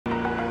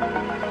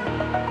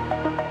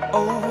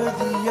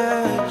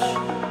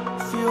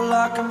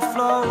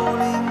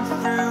floating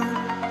through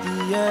the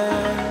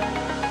air.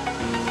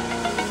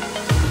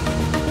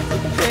 The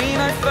pain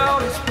I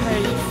felt is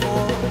paid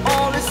for,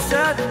 all is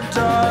said and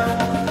done.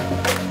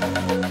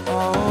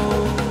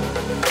 Oh,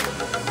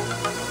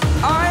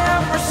 I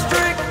am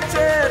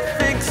restricted,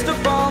 fixed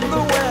upon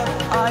the web.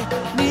 I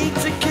need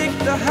to kick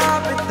the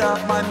habit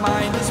that my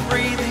mind is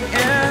breathing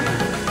in.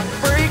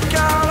 Break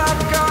out,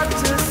 I've got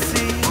to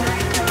see.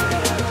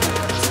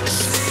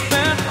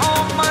 Spent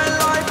all my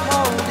life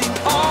holding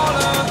all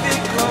of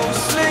it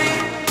closely.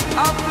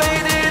 I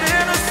played it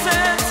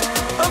innocent,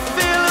 a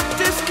feel of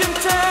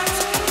discontent.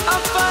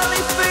 I'm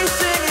finally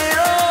facing it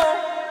all,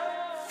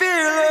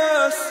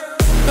 fearless.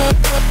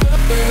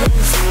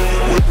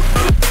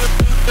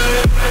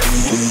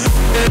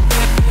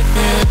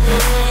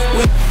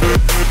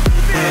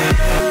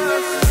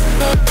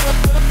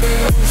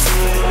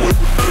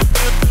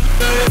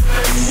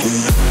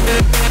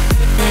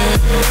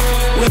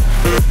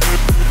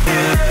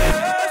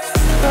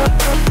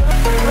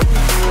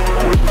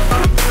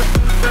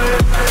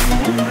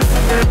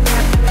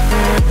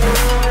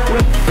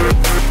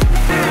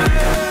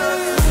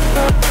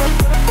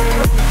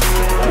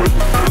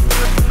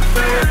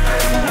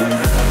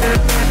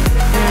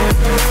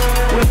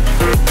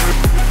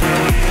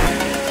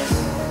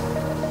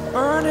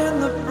 Burning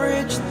the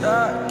bridge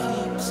that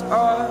keeps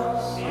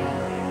us.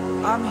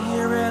 I'm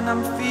here and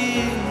I'm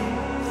feeling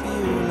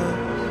fearless.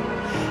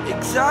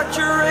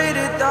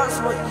 Exaggerated, that's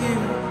what you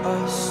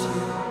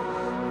assume.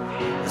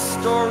 The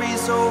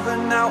story's over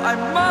now, I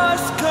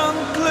must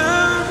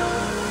conclude.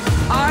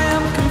 I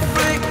am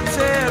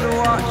conflicted,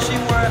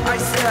 watching where I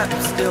step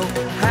still,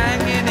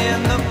 hanging in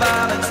the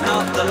balance.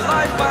 Not the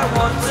life I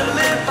want to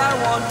live, I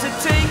want to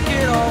take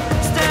it all.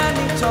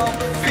 Standing tall,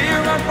 fear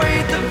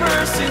outweighed the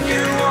person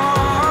you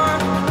are.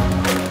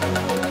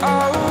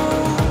 Oh,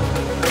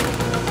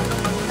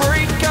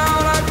 break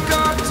out, I've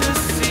got to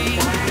see.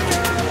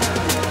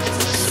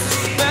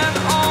 Spent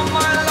all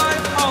my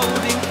life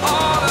holding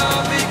all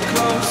of it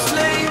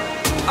closely.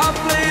 I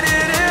played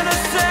it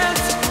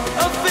innocent,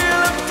 a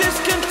feel of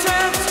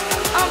discontent.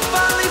 I'm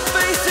finally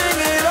facing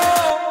it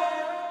all,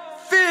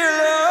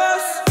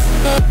 fearless.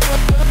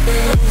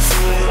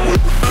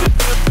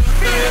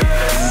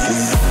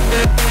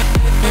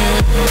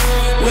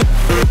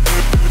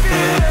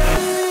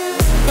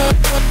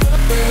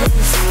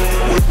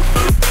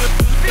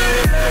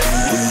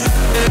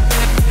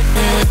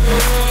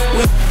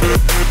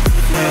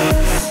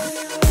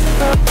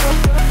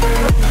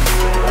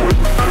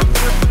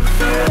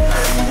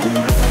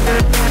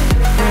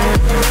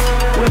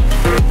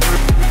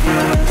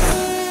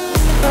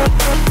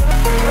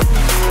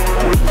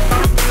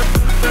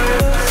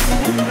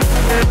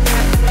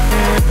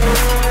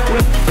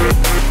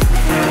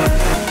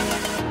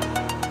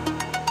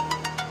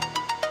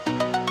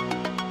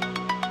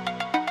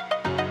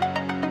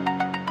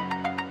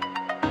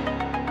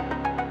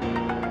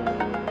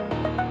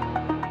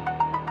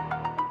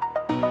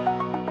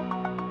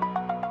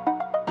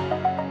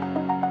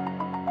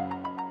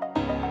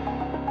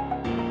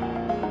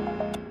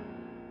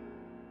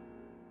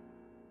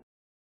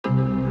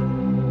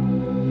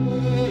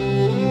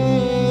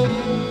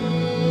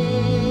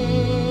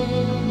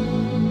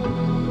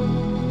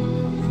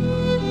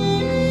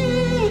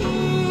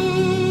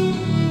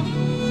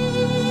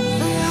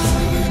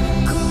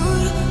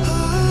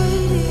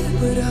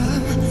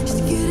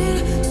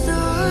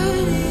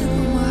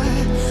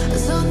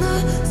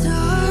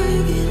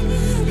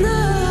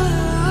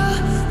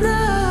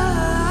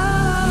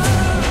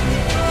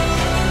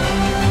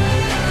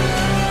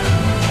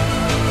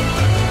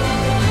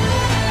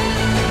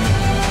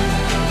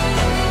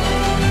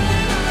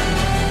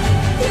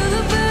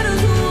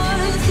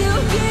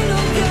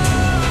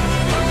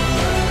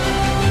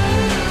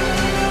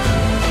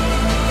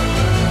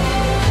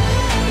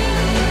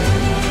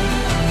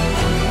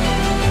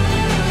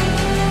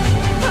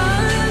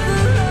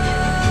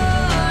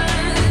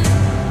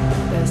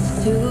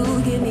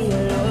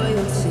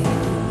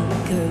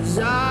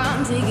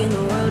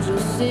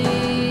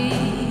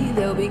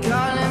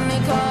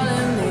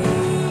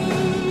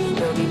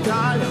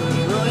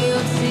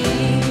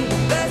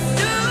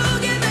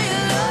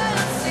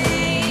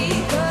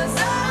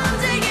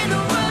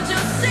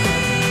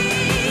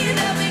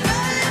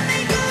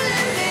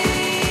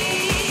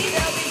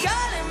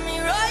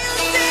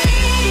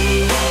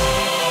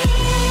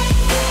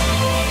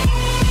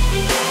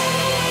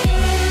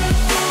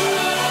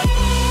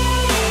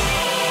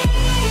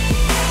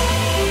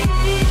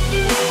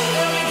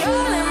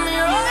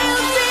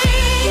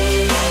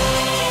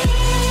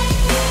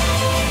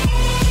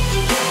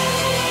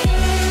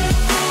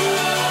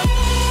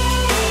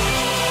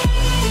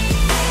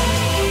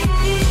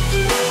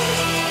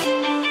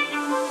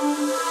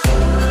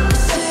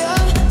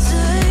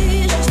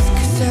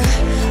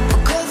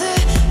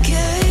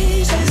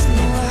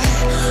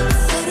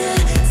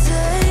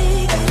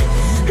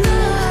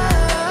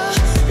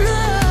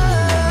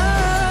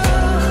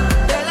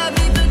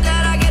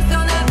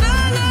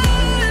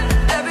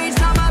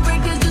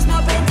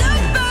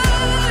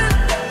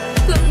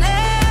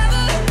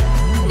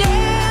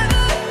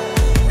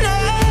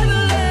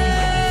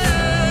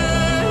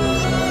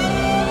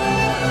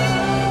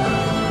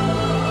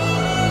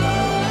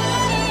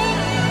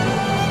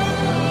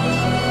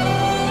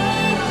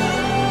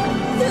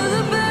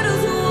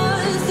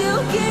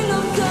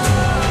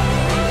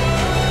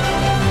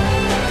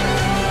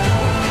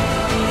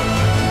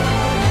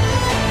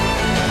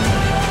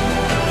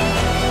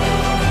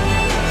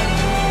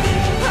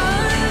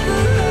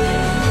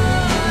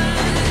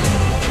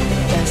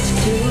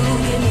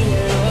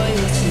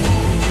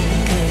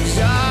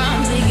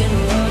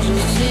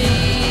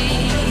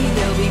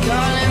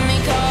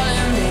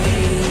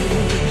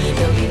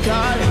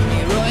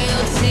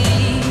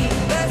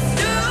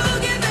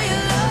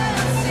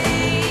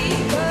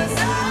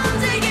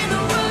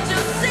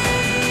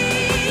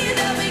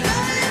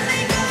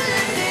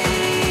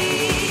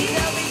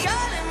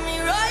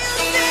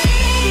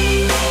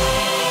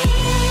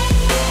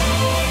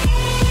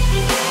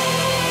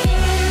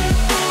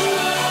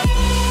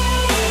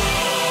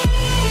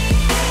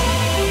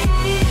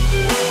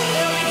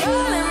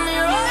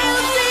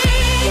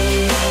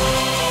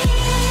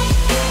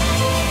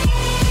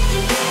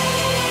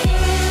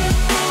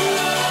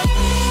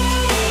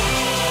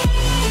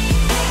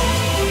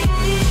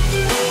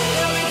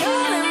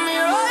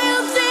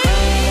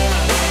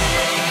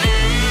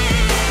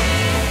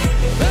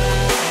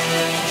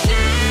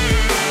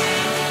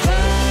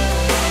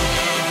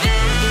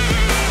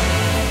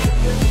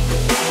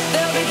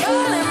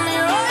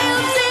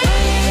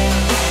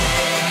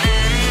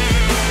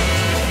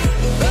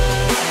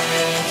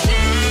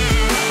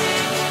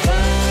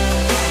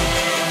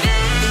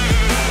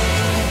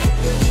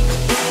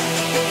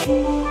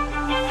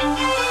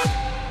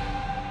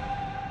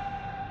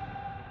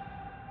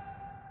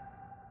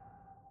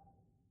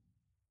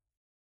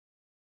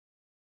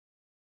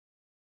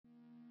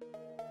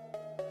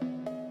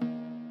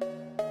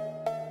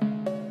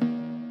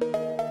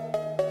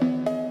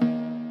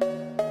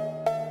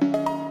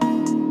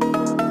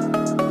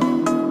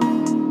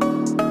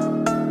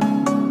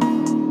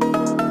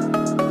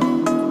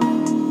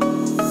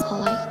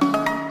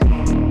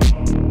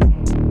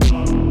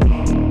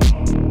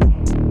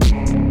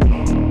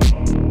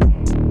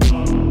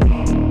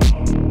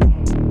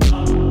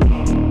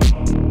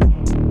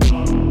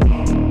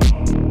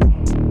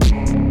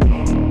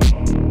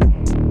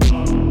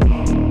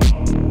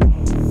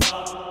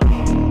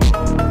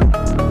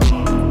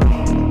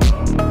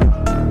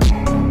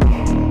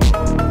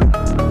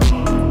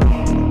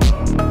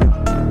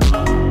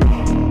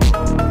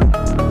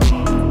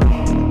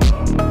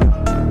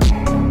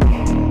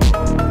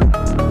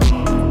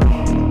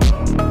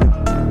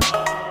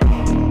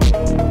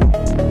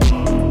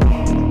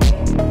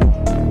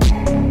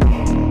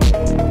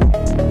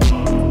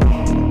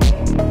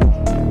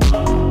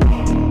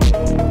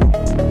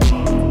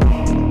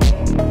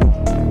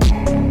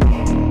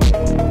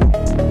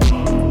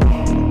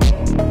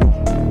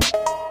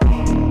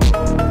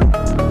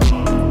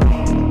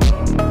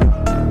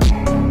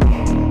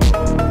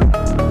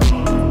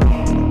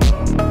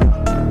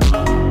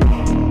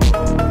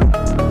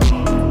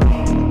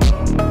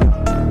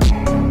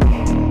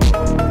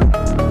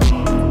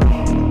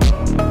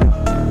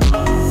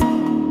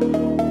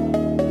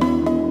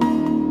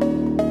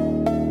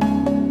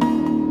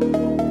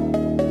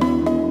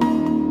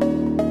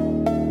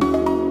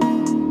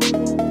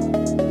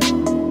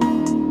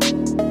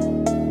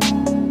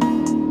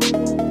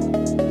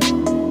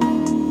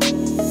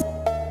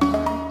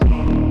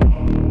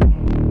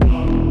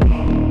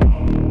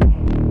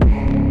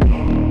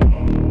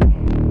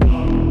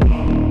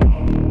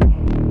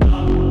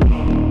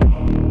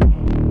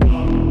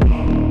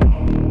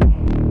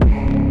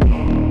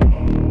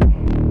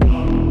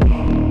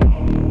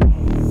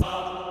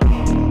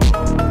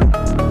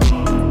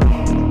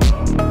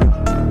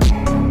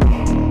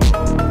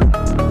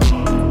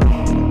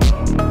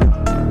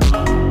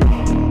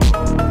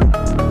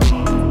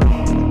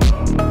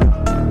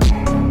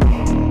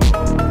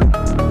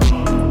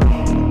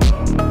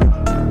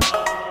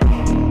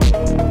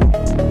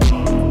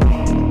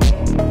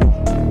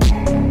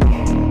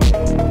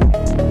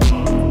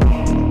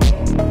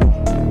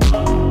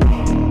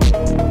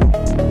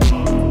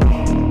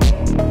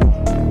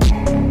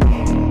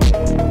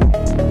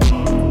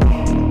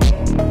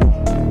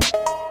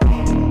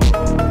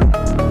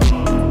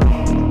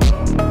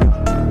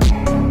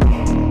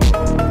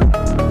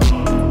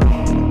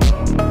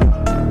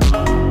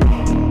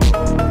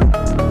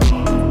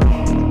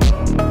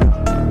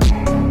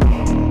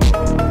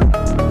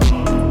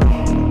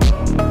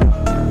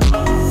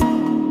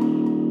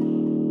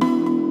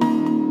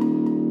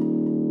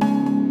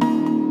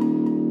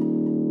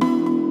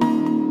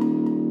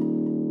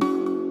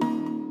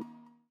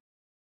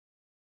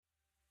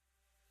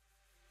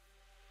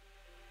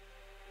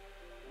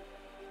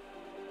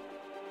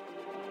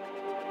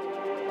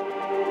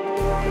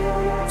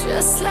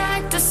 Just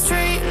like the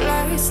street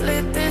lights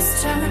lit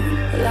this town,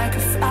 like a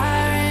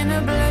fire in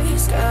a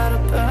blaze, gotta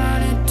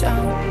burn it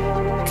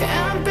down.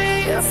 Can't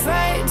be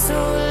afraid to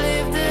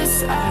leave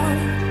this out.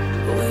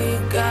 We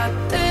got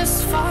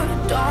this far,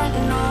 don't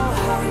know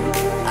how.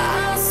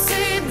 I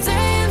see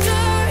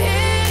danger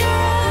in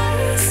your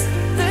eyes.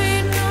 They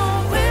know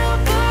we'll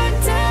burn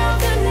down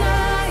the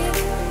night.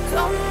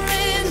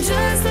 Coming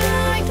just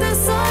like the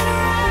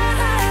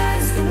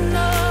sunrise. You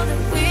know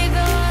that we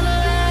gonna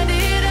let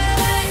it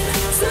away.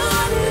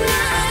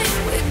 Tonight,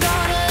 we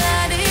gonna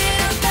let it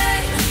away.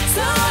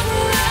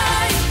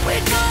 Tonight, we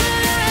gonna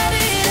let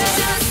it away.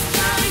 Just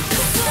like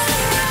the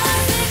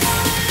sunrise, we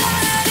gonna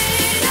let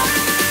it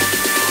away.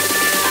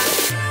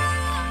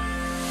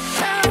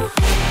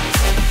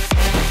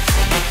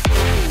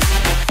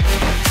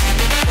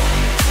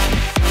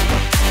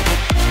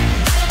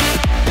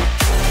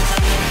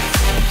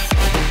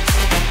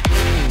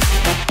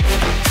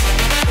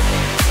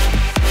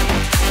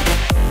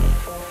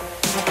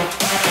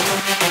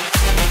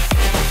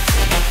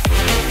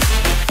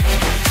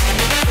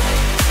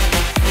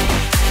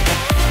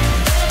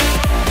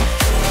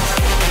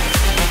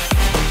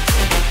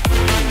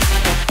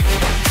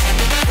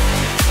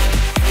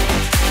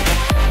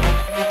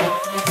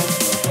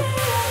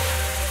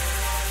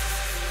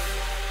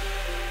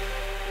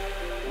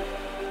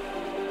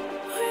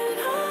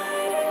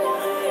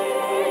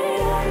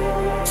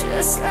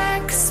 Just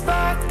like a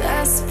spark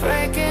that's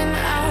breaking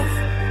out.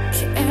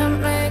 Can't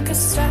make a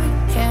stop,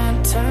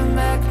 can't turn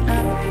back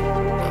now.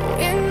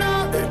 We know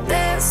that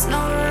there's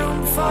no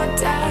room for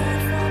doubt.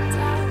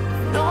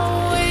 No,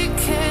 we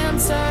can't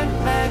turn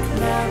back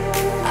now.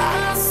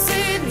 I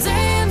see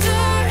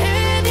danger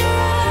in your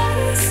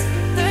eyes.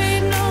 They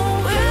know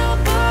we'll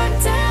burn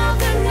down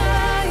the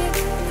night.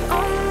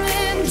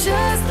 Coming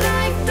just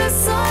like the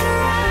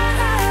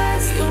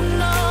sunrise. You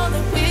know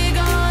that we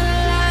gonna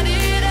let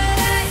it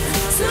away.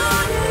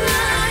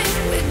 Tonight,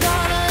 we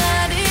gonna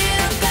let it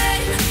away.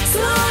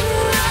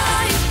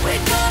 Tonight, we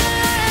gonna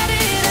let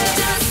it away.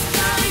 Just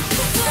like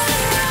the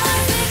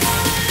sunrise, we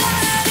gonna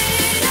let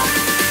it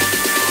away.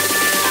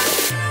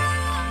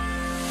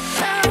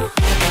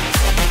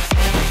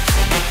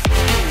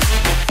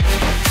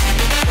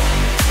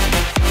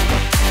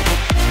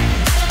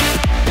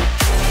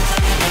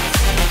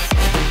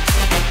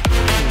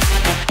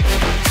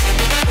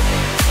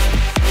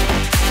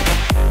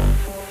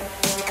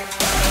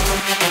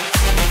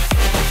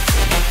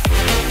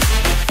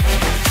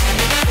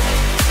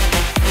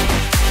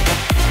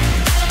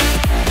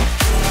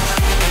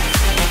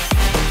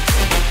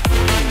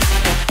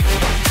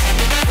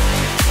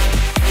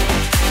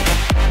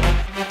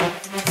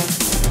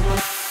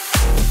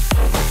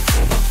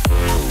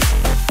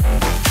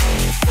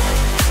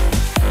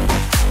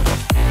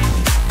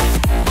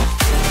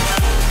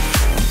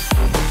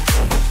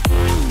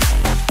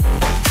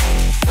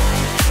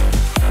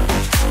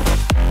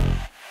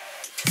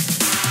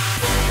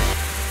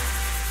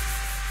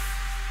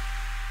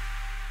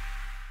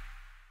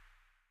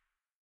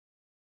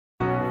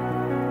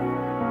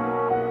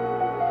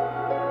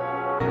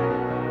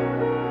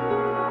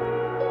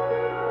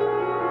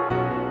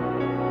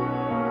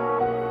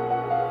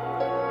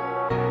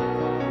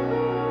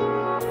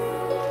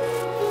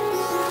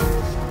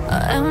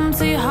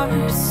 Empty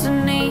hearts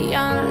and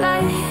neon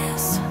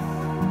lights,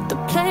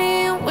 they're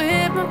playing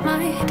with my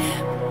mind.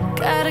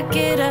 Gotta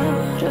get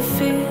out of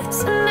here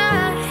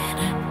tonight.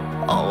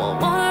 Oh, I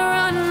wanna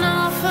run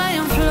off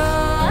and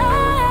fly.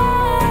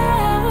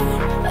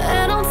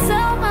 And I'll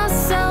tell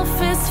myself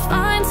it's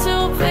fine to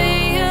be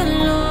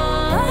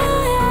alone,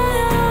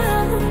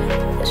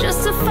 just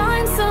to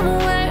find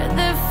somewhere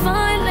that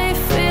finally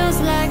feels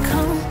like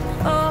home.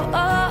 Oh,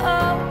 oh,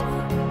 oh.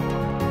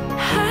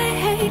 I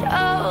hate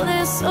all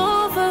this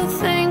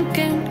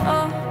overthinking.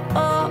 Oh,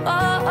 oh,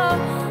 oh, oh.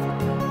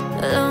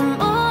 The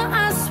more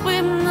I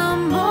swim, the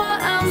more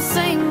I'm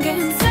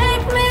sinking.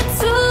 Take me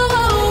to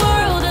a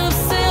world of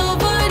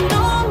silver.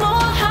 No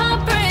more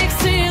heartbreaks,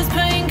 tears,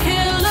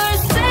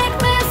 painkillers. Take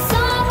me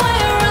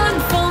somewhere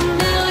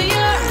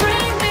unfamiliar.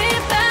 Bring me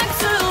back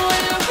to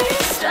where we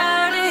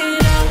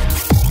started out.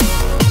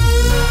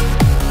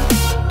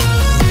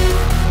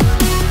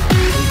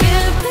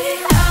 Get me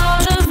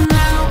out of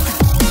now.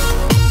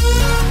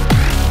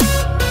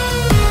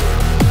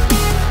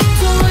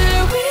 To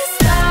where we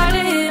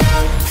started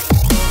out.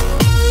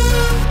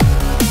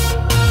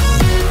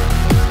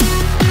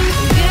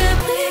 Get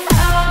me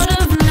out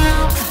of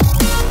now.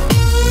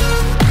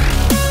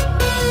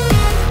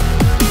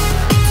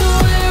 To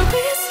where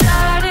we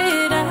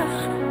started out.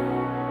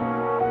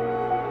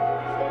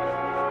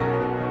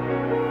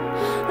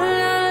 La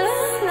la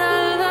la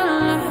la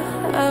la.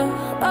 Oh,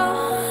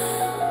 oh.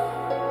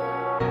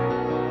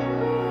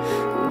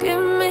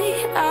 Get me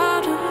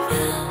out of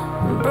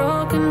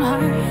broken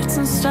hearts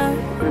and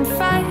starting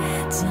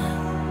fights,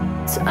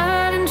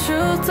 turning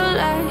truth to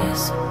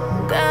lies.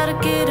 Gotta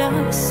get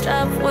up,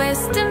 stop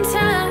wasting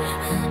time.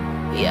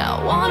 Yeah, I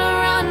wanna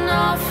run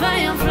off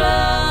and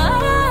fly.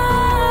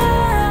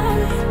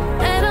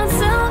 And I'll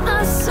tell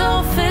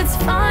myself it's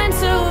fine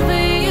to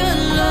be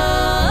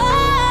alone.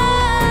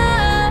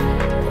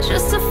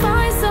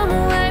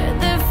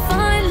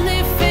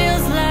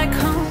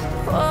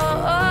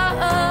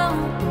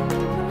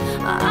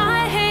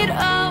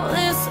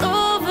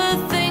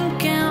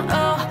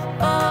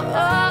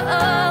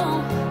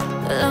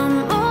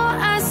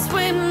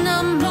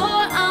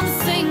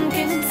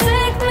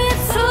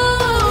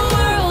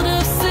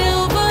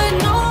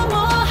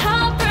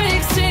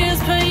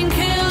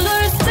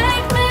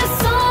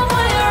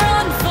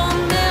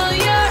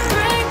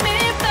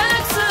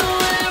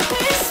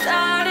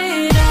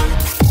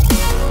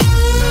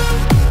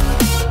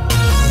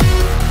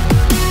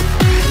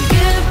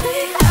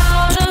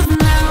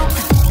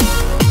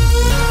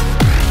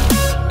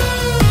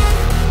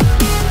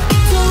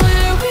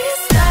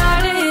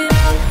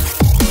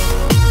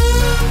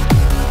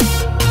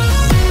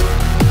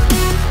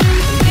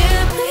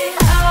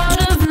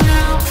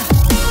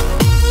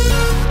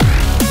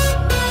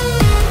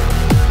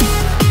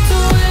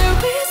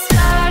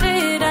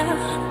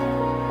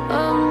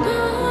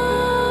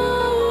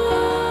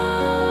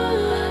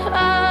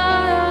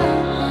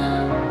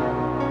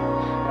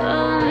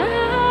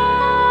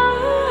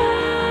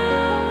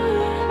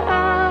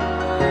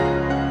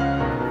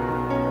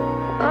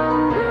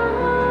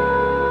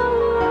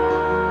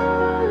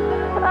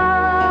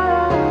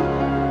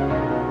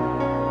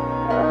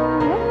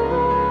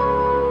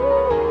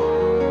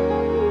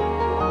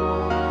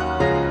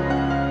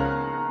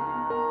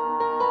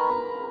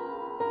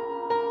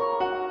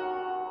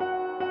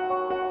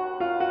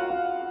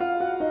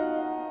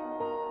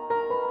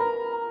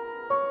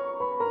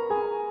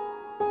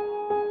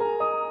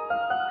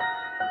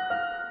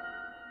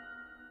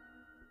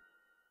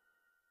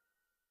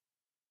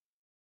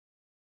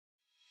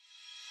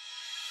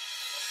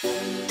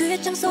 Tuyết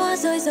trắng xóa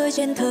rơi rơi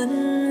trên thân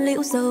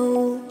liễu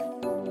dầu,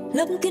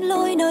 lấp kín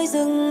lối nơi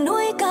rừng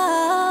núi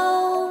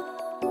cao.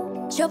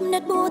 Chấm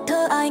nét bút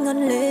thơ ai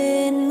ngân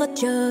lên ngất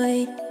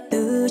trời,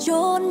 từ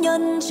chốn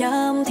nhân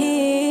tràm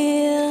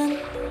thiên.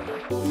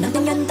 Nàng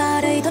tình nhân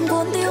ta đây thân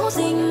cuốn tiếu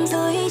sinh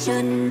dưới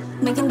trần,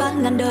 mình thiên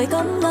ban ngàn đời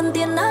cấm ngân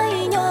tiền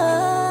ái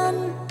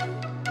nhân.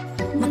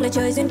 Mặc lời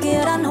trời duyên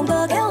kia đan hồng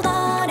cơ kéo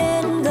ta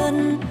đến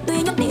gần,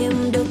 tuy nhất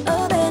niệm được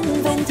ở bên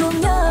ven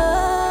thương nhớ.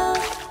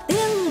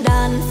 Tiếng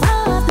đàn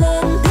phát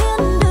lên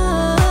thiên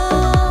đưa,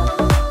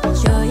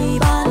 trời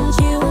ban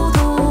chiếu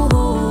thu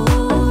hồi.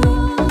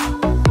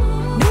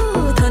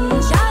 Nữ thần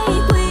trai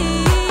quy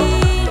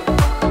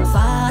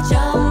và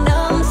trăm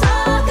năm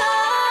xa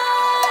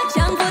cách,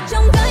 chàng vượt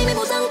trong cây mây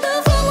mù răng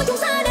tứ phương một chúng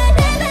xa để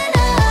đến bên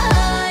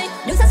ai.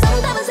 Đường xa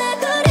xăm ta vẫn sẽ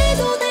cứ đi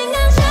dù tình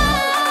ngang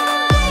trái.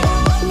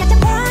 Nhạc trăm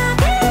hoa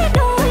kết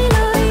đôi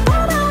lời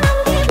có bao năm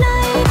kiếp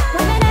này,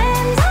 ngoài bên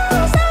em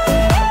dấu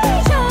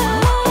say trời.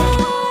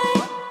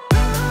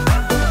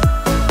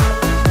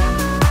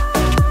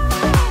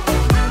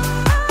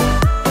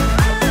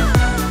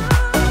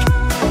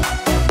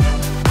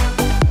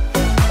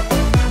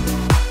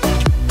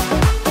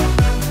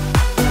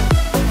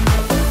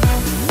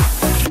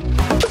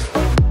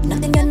 Nàng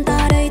tình nhân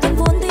ta đây thân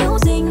vốn thiếu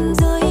sinh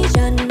dưới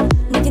trần,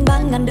 mình thiên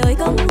ban ngàn đời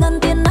cấm ngân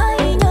tiền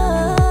ái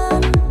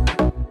nhân.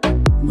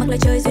 Mặc lời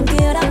trời duyên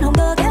kia đan hồng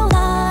cơ kéo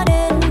ta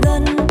đến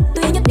gần,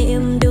 tuy nhất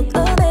niệm được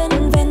ở bên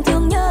ven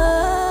thương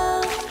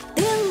nhớ.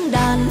 Tiếng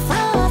đàn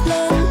phát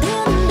lên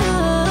thiên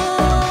đưa,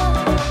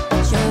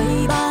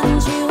 trời ban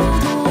chiếu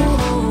thu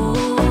hồi.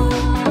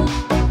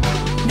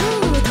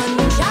 Nữ thần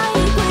trai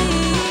quy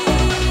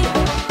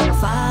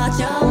và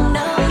trăm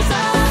năm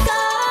xa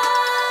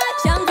cách,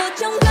 chàng vượt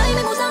trong cây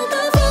mây mù răng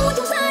tứ phương một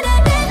chúng xa để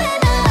đến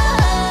bên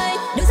ai.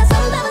 Đường xa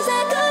xăm ta vẫn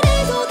sẽ cứ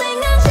đi dù tình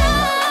ngang trái.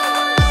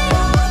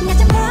 Nhạc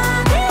trăm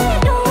hoa kết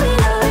đôi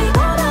lời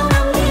có bao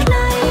năm kiếp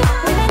này,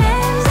 ngoài bên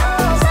em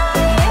dấu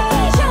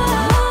say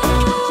trời.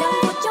 Chàng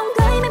vượt trong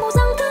cây mây mù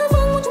răng tứ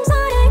phương một chúng xa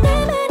để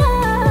đến bên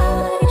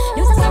ai.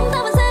 Đường xa xăm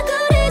ta vẫn sẽ cứ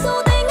đi dù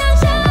tình ngang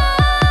trái.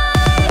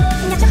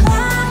 Nhạc trăm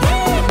hoa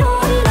kết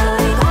đôi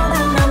lời có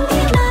bao năm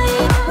kiếp này,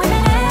 ngoài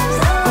bên em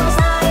dấu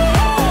say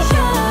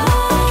trời.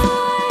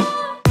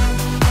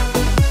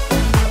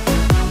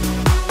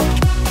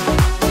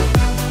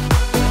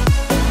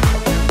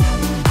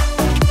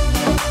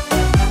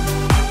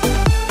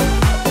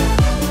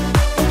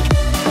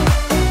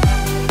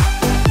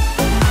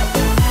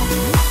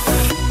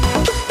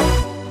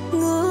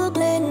 Ngước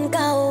lên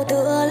cao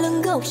tựa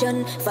lưng gốc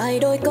trần, vài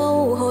đôi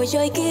câu hồi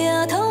trời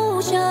kia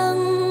thấu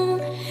trăng.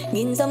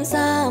 Nghìn dặm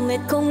xa mệt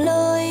không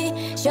lời,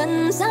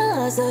 chân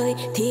xa rời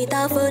thì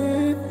ta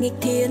vẫn nghịch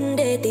thiên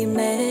để tìm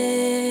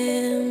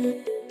em.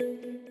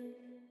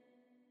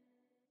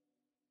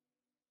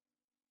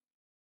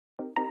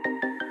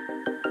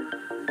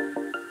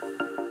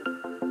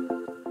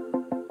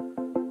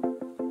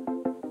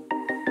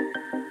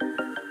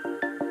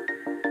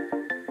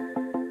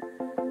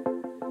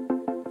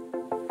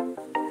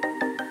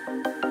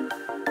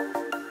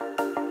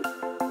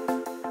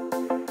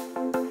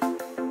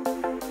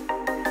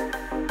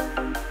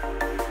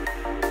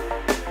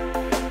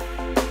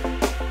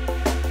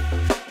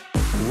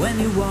 When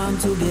you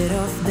want to get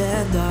off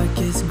that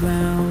darkest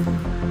ground,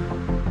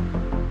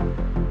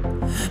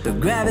 but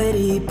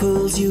gravity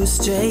pulls you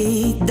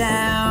straight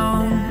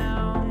down.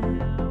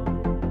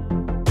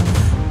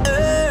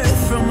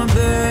 Earth from a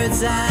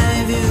bird's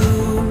eye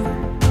view.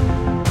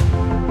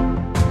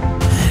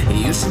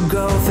 You should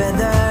grow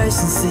feathers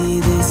and see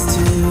this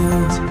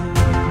too.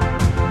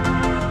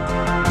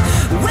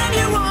 When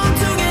you want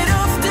to get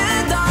off the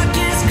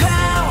darkest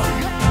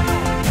ground,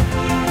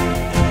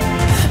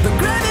 but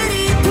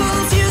gravity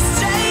pulls you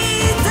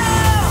straight down.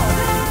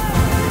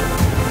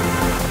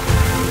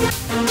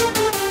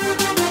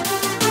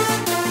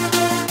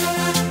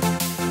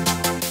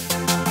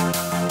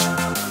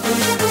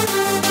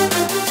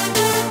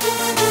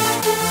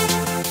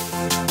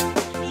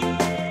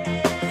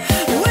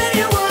 When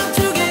you want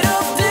to get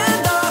off the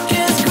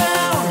darkest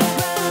ground,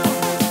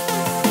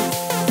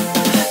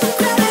 but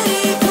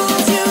gravity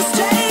pulls you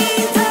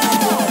straight down.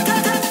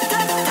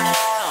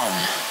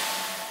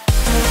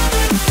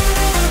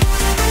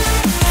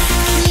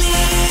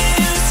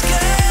 Clear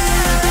sky.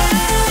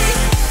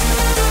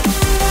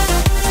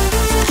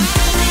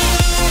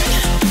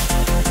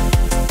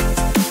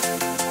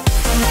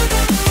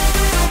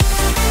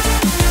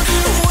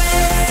 Where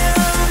am I?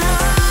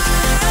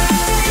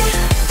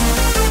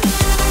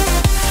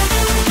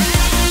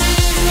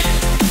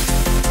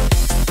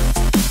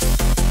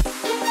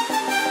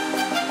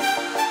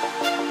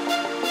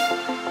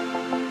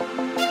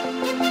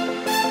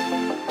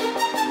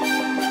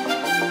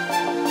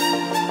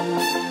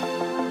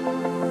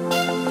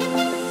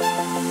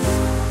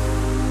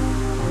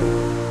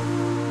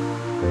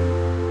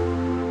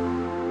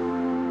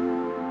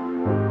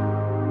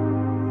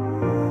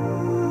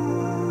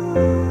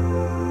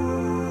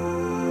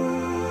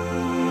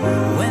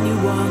 When you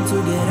want to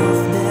get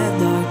off that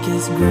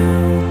darkest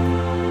ground,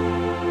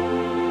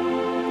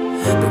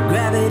 but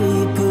Gravity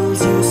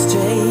pulls you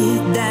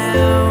straight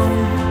down.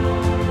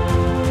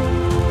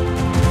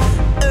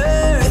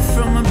 Earth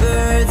from a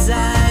bird's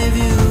eye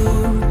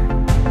view.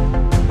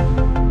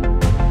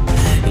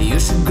 You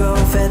should grow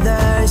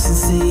feathers and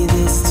see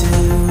this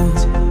too.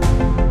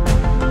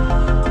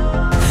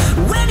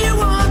 When you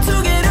want to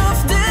get off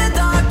the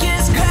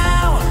darkest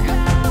ground,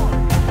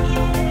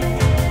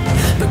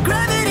 but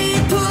gravity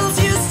pulls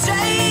you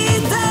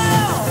straight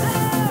down.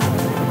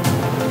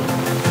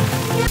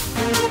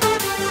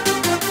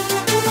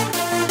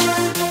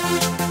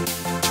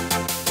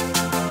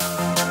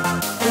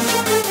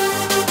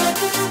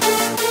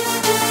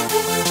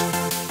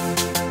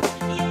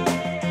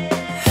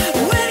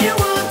 When you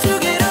want to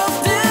get off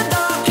the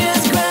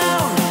darkest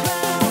ground,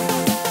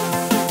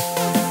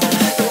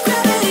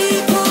 gravity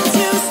pulls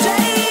you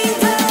straight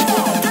down.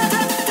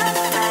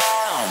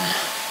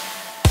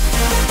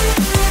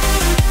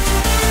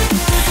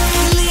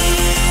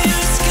 Clear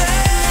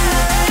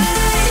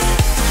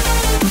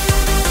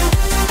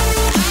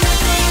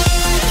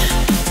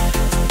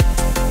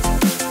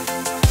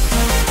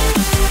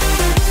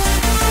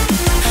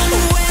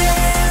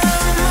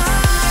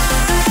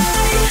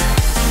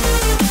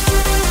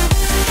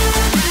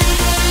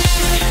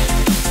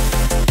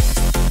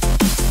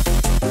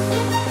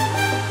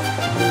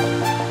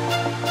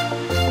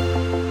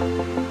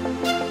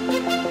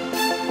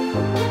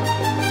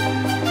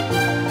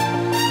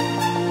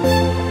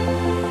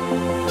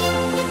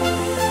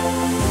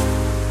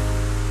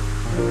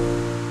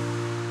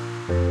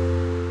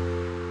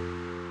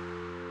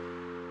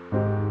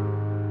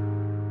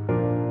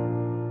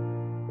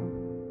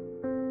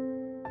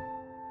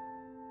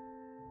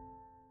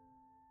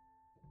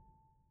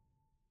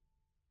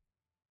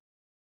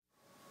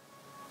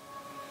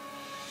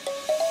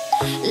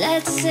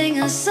Let's sing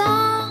a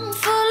song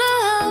full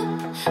of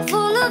hope,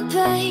 full of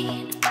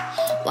pain.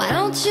 Why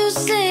don't you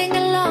sing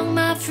along,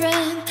 my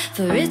friend?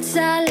 For it's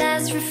our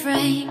last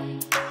refrain.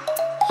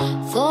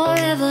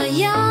 Forever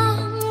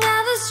young,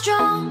 ever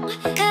strong,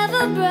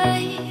 ever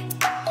brave.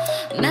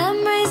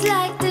 Memories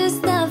like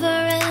this never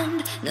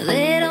end. No,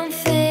 they don't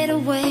fade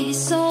away.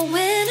 So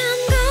when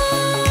I'm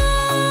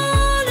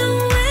gone,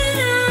 oh, when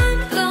I'm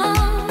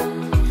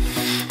gone,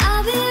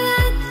 I'll be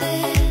right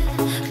there,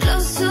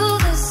 close to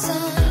the sun.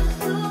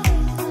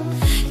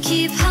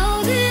 Keep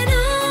holding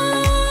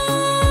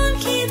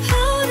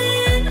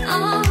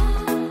on,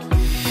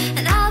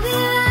 and I'll be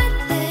right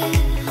there,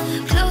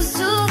 close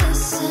to the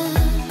sun,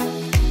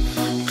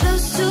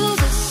 close to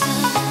the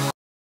sun.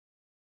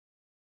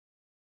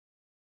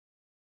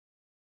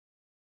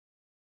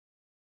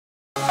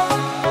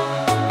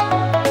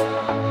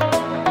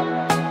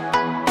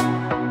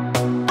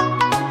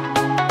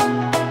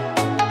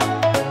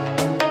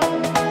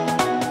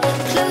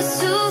 Close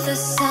to the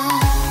sun.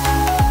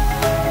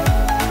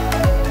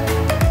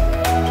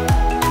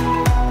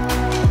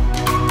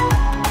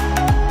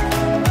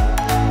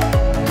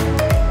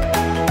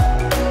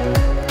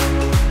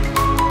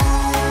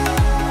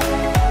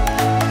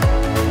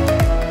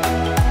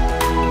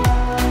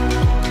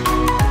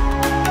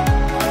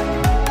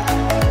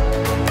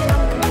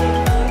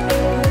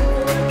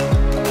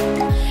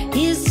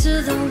 Here's to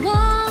the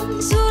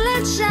ones who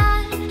let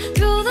shine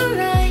through the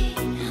rain,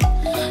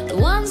 the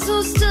ones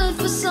who stood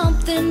for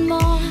something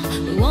more.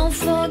 We won't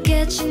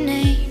forget your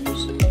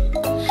names.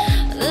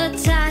 The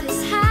tide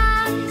is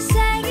high,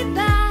 say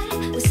goodbye,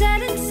 we're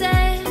setting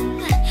sail,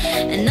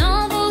 and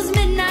all those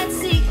midnight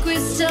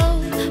secrets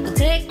told, we'll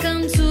take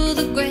them to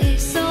the grave.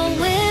 So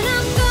when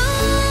I'm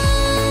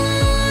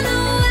gone,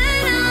 oh,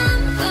 when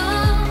I'm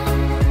gone,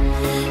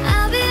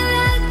 I'll be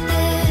right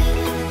there,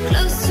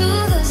 close to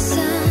the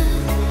sun.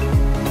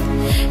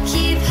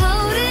 Keep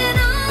holding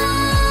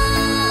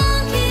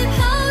on,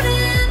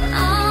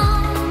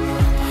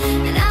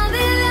 and I'll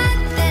be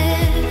right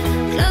there,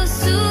 close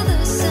to the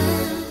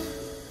sun,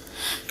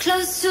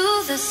 close to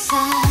the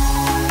sun.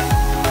 Close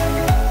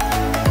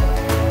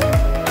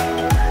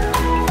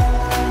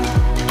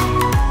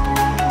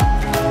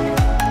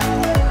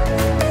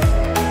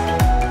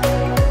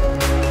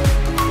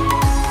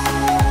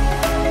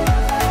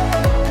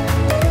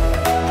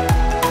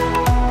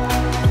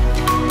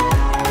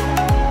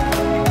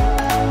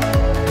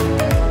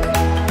to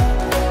the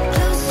sun.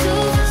 Close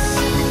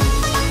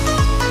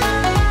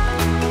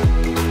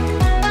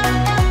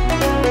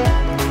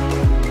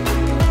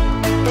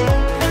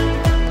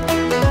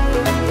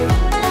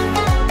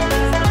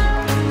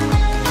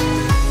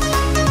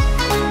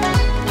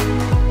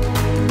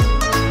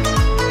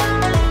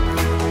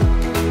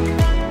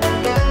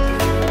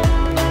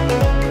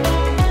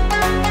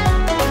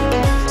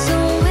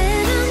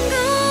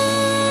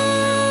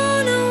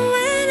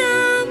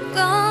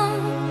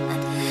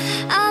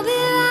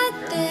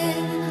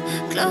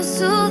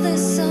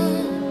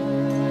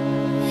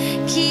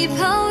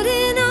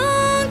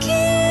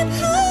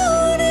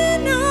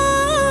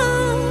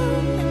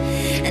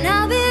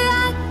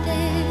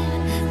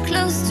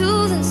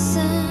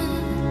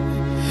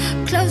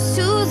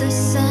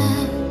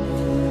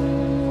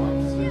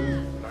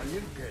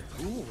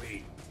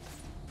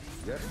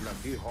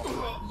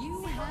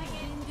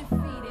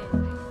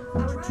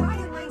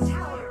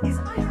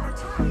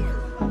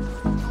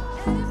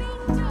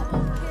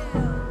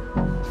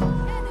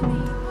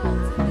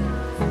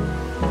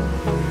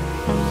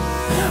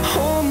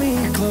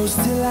close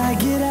till I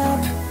get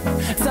up.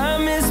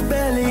 Time is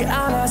barely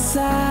on our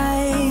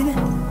side.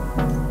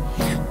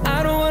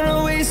 I don't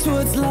wanna waste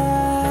what's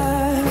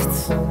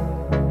left.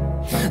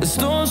 The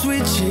storms we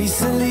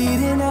chase are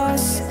leading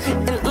us,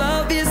 and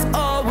love is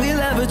all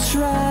we'll ever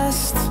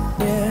trust.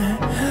 Yeah,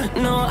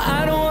 no, I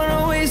don't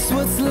wanna waste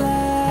what's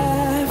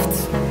left.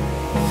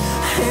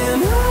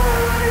 And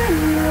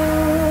on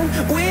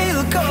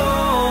we'll go,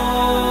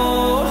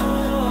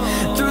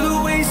 through the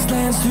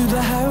wastelands, through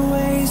the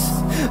highways,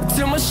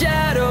 till my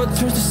shadow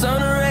turns to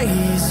sun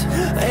rays.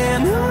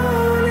 And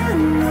on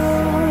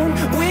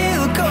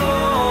we'll go,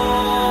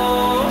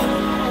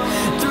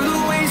 through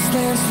the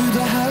wastelands, through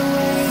the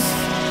highways,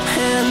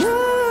 and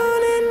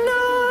on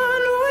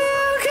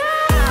we'll go.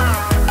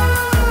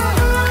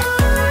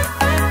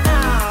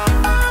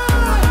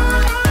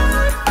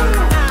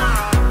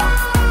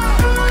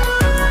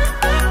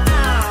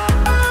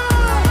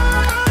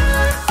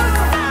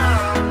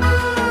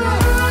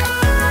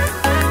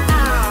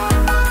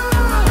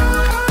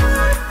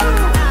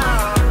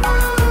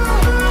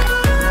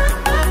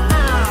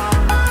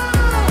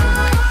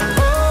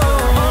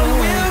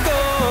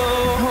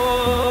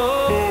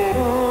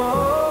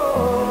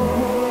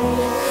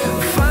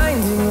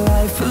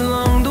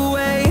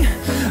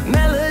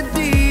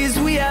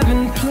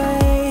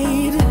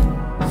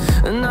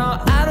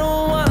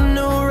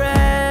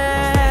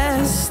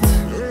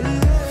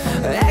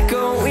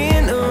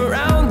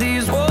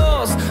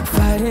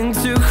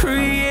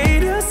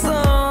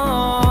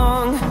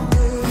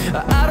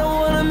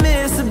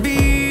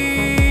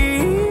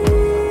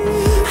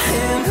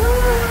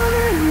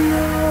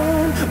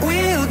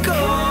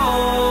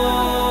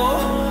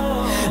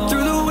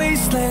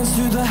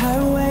 Through the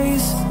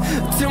highways,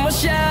 till my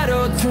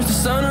shadow turns to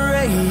sun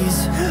rays.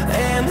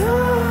 And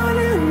on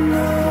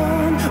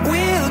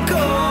we'll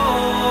go,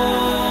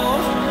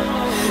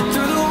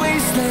 through the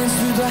wastelands,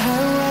 through the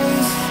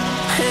highways,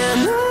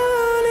 and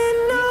on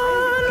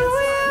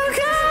we'll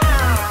go.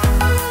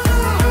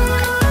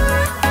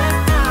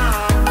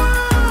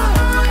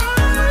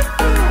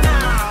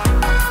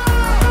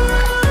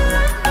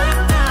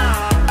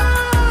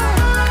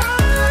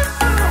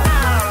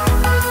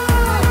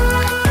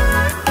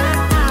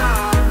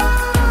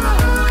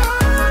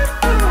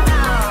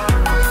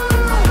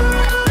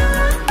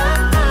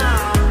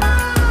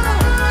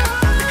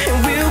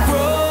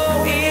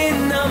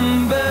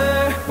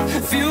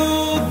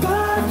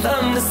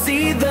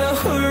 See the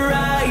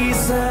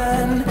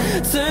horizon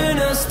turn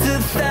us to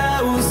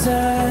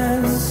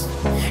thousands,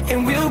 and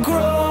we'll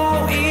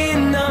grow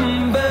in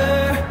number,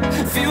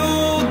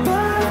 fueled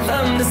by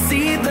them to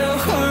see the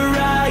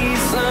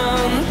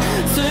horizon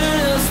turn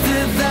us to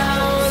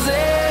thousands.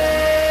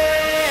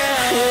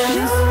 And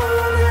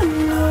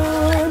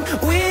on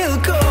we'll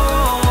go,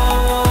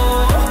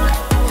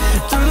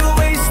 through the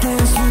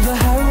wastelands, through the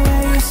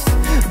highways,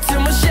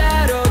 till my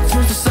shadow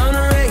turns to sun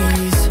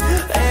rays.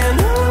 And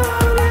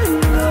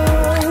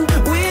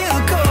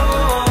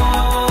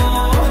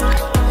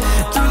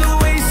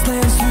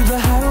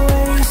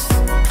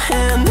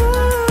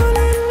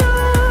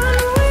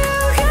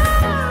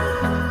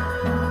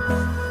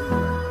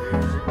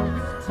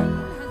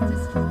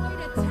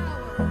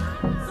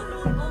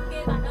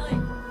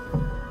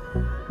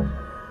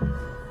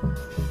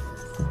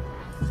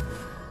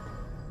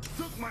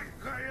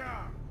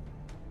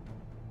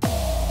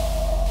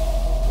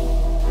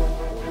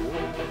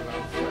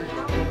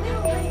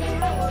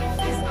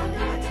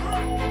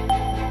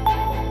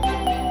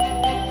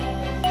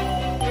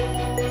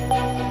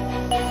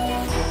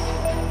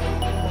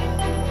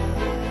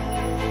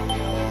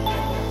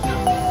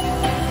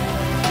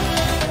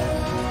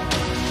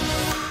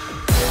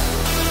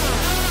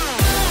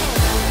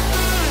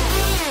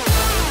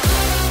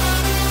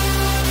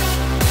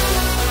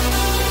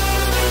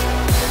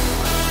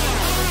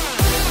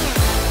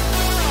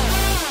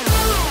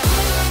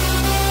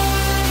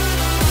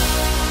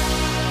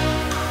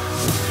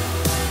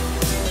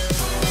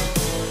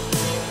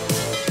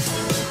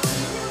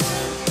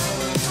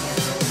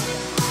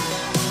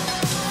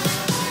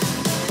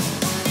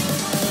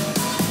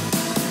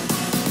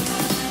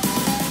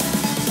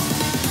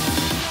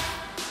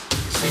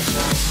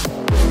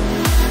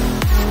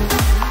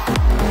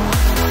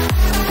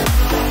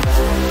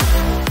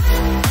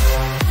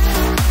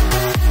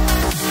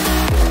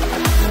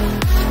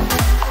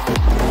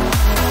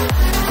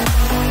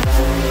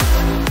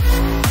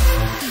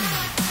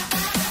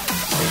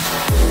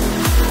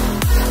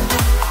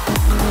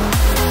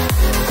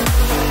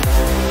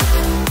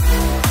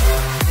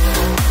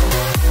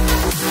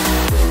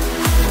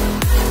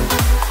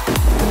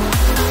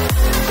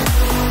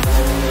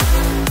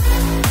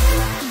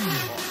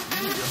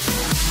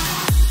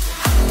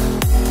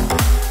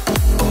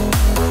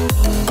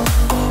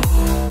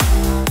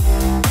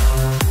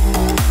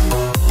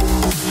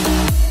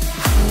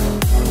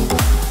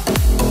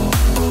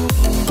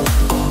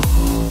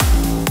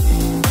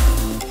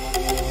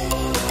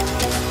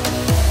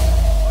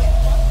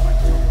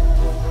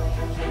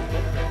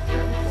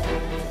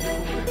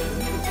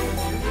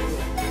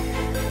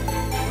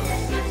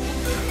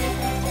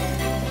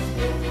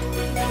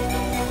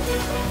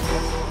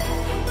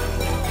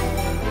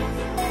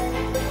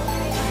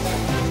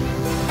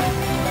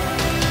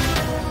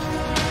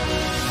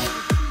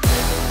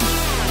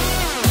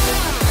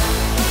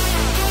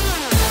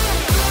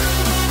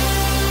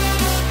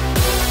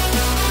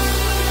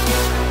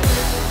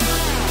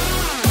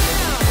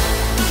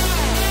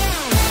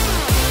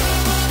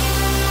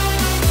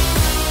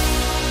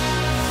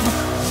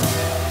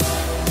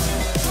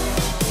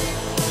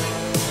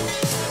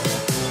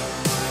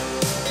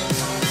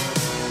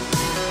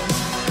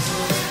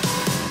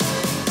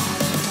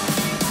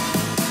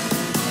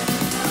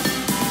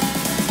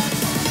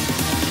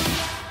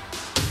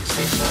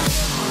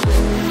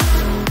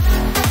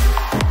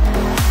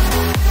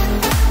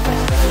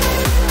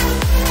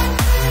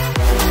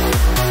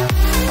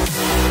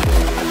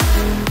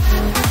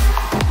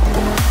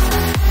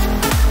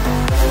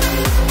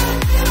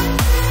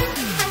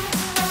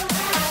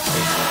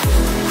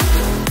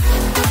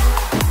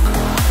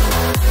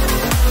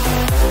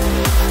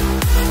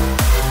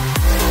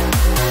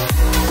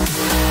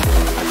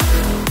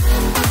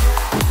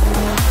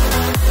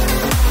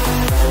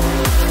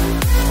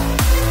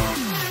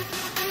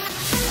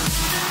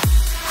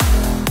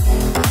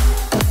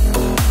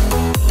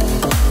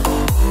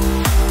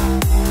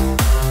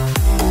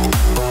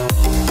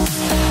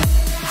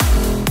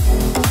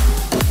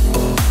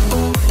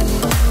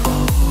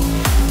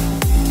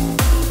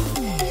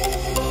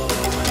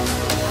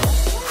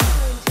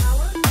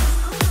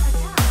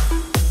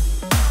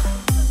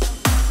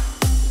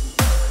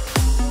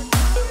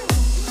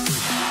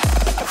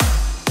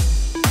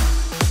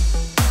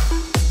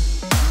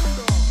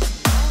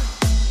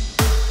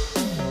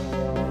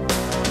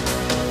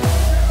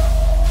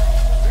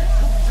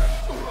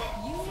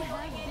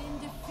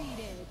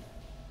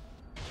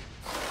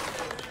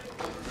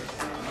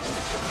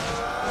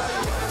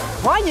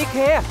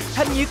hè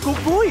thành nhiệt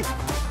cuộc vui.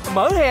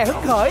 Mở hè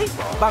hứng khởi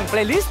bằng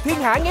playlist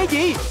thiên hạ nghe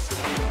gì.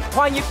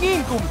 Hòa nhịp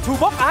nghiêng cùng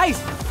Toolbox Ice.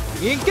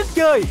 Nghiêng chất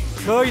chơi,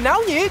 thời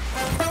náo nhiệt.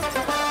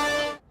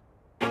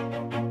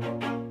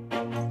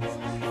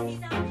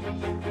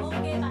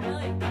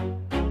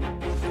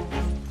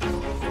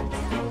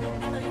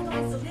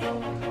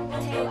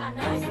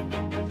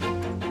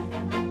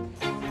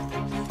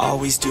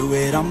 Always do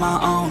it on my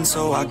own,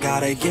 so I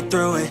gotta get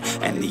through it.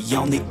 And the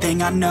only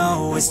thing I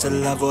know is to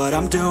love what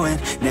I'm doing.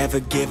 Never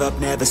give up,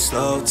 never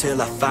slow,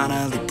 till I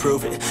finally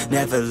prove it.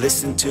 Never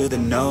listen to the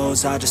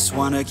no's, I just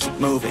wanna keep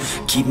moving.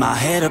 Keep my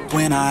head up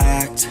when I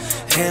act,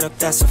 head up,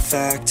 that's a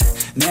fact.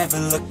 Never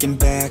looking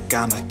back,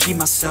 I'ma keep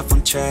myself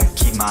on track.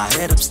 Keep my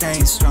head up,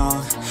 staying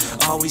strong,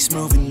 always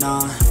moving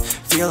on.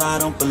 Feel I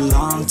don't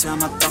belong, tell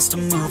my thoughts to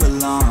move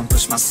along.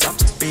 Push myself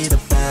to be the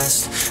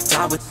best,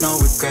 die with no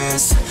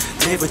regrets.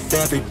 Live with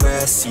every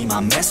breath, see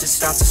my message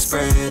start to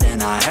spread.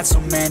 And I had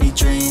so many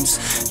dreams,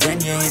 then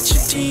you hit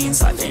your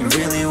teens. Life ain't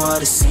really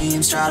what it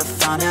seems, try to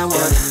find out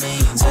what it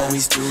means.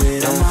 Always do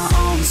it on my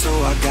own, so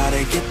I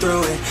gotta get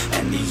through it.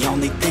 And the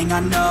only thing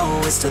I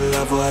know is to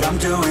love what I'm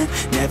doing.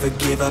 Never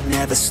give up,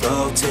 never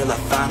slow, till I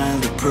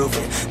finally prove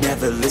it.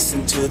 Never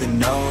listen to the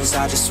no's,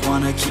 I just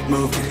wanna keep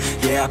moving.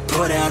 Yeah, I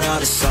put out all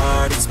this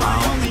art, it's my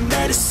only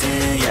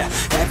medicine. Yeah,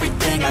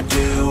 everything I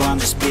do, I'm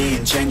just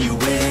being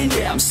genuine.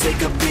 Yeah, I'm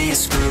sick of being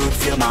screwed,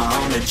 feel my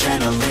own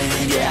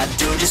adrenaline. Yeah, I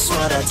do just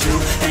what I do,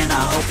 and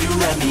I hope you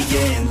let me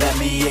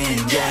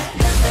in,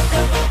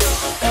 yeah.